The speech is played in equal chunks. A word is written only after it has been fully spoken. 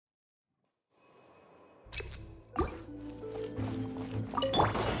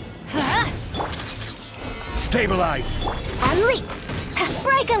Stabilize! And leap!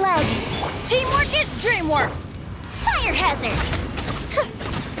 Break a leg! Teamwork is dreamwork! Fire hazard!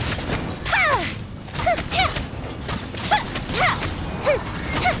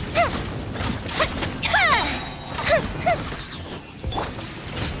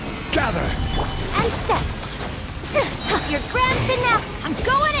 Gather! And step! Your grand finale! I'm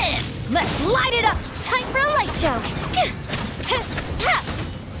going in! Let's light it up! Time for a light show!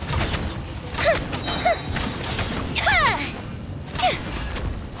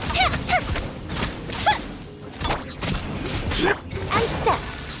 And step!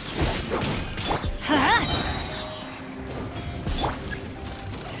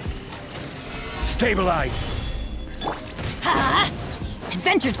 Stabilize!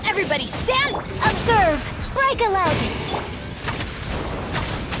 Adventures, everybody stand! Observe! Break a leg!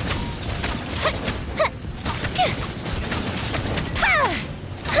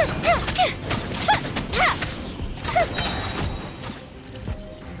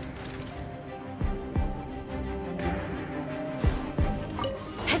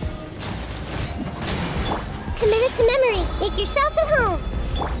 Committed to memory. Make yourselves at home.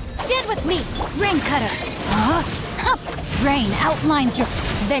 Stand with me, Rain Cutter! Rain outlines your...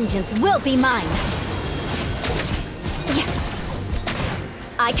 Vengeance will be mine!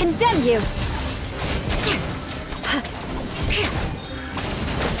 I condemn you!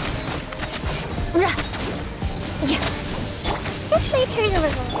 This may hurt a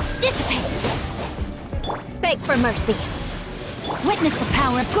little. Dissipate! Beg for mercy! Witness the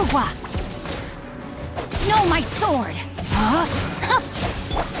power of Gugwa! Know my sword!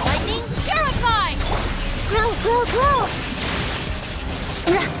 Lightning terrified! Grow, grow, grow!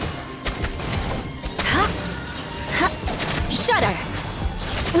 Shudder!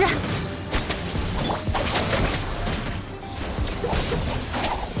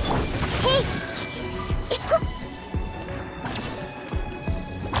 Hey!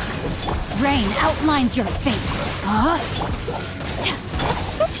 Rain outlines your fate!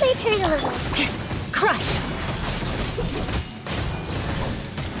 This may hurt a little. Crush!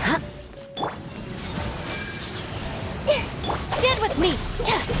 Stand with me!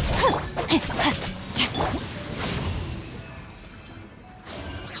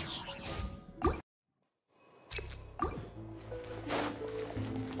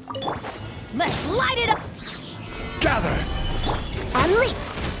 Let's light it up! Gather! And leap!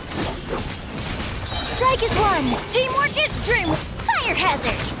 Strike is one! Teamwork is dream! Fire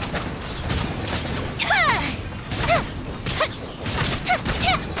hazard!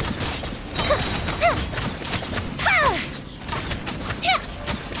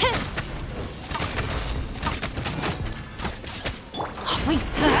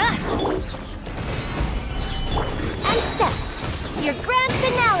 And step! Your grand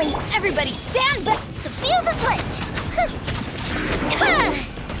finale! Everybody stand back! The fuse is lit!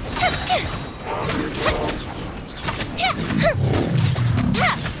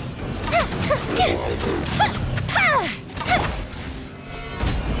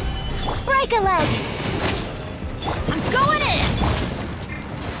 Break a leg! I'm going in!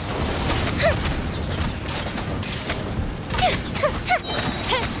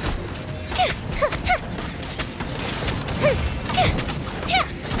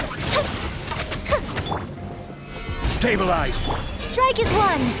 Stabilize! Strike is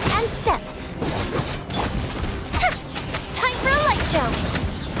one, and step. Time for a light show.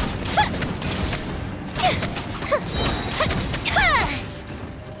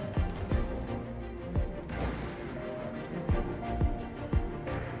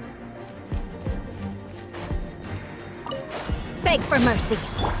 Beg for mercy.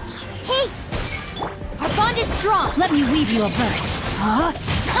 Hey! Our bond is strong. Let me weave you a verse.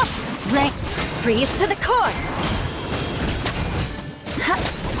 Rain, freeze to the core.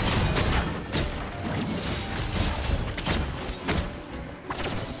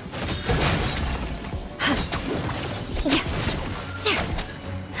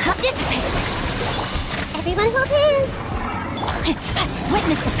 Dissipate. Everyone hold hands!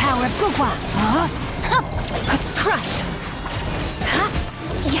 Witness the power of Gugwa. Crush.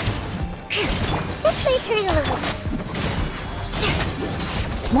 This may hurt a little.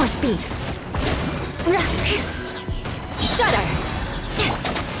 More speed. Shudder.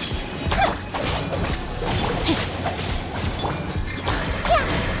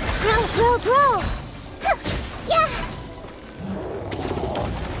 Grow, grow, grow! Yeah!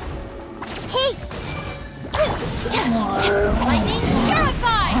 Hey! Lightning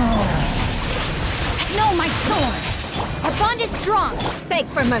terrified! Know my sword! Our bond is strong! Beg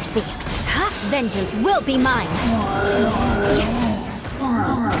for mercy! Vengeance will be mine!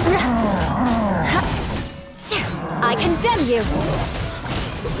 I condemn you!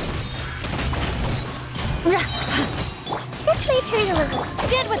 This might hurt a little.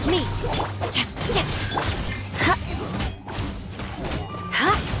 Stand with me!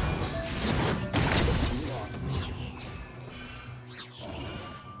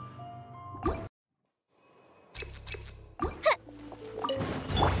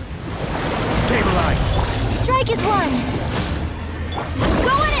 Stabilize! Strike is one!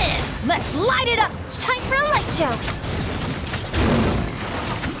 Going in! Let's light it up! Time for a light show!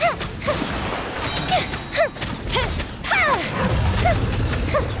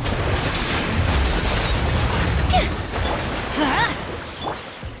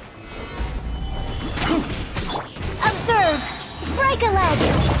 Observe! Strike a leg!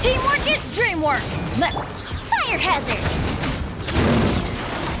 Teamwork is dreamwork! Let's fire hazard!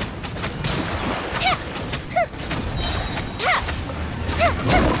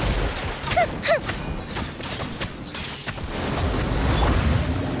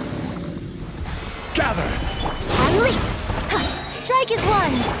 Gather! And leap! Strike is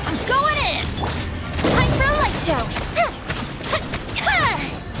one! I'm going in! Time for a light show!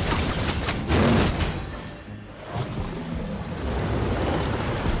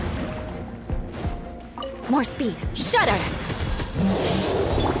 More speed! Shudder!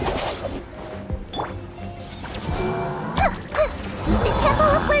 The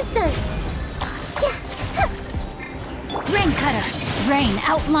Temple of Wisdom. Rain Cutter! Rain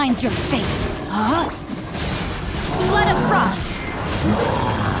outlines your fate! Huh? Blood of Frost!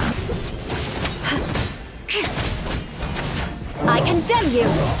 I condemn you!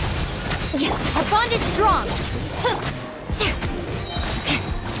 Our bond is strong!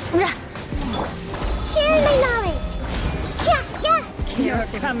 Share my knowledge. Yeah. Your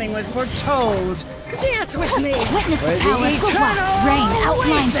coming was foretold. Dance with me. Witness the power of Gua! Rain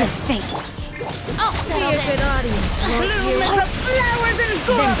outlines your fate! I'll Be settle a this! good audience, won't Bloom you? as The flowers in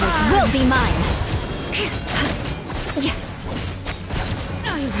Vengeance Gua! will be mine!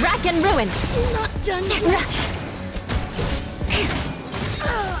 Rack and ruin! Not done yet!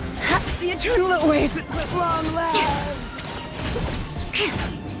 The eternal oasis at long last.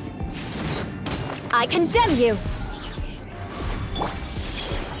 I condemn you!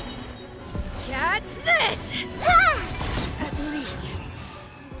 Catch this! At least.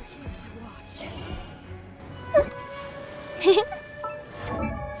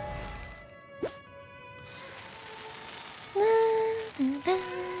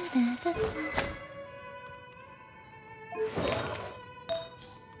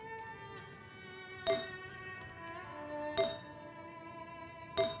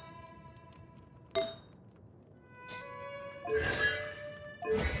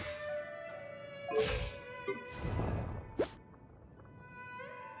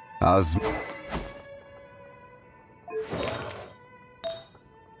 As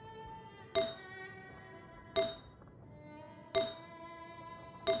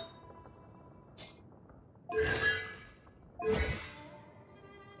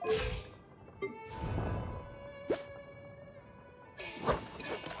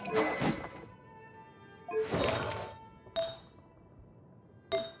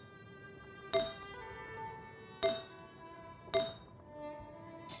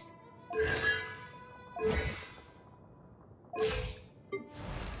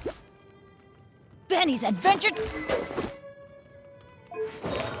Benny's adventure...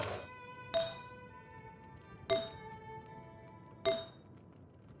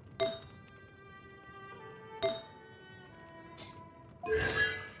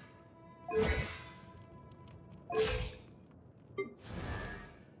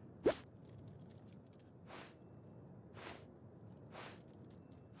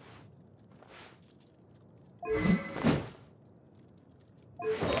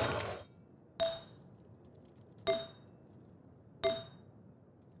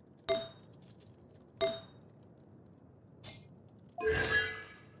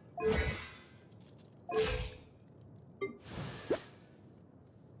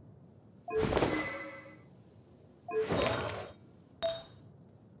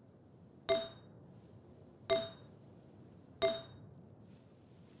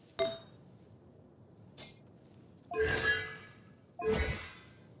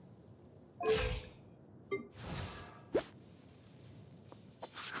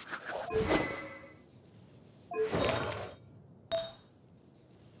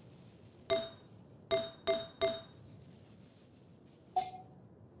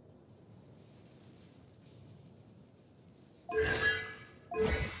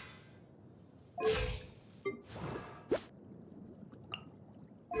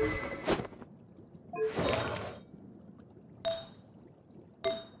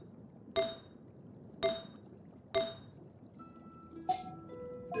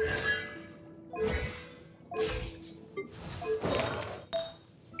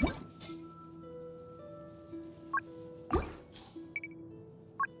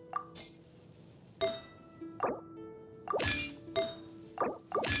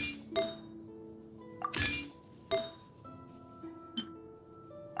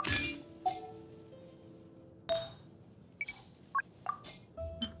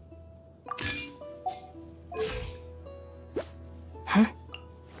 Huh?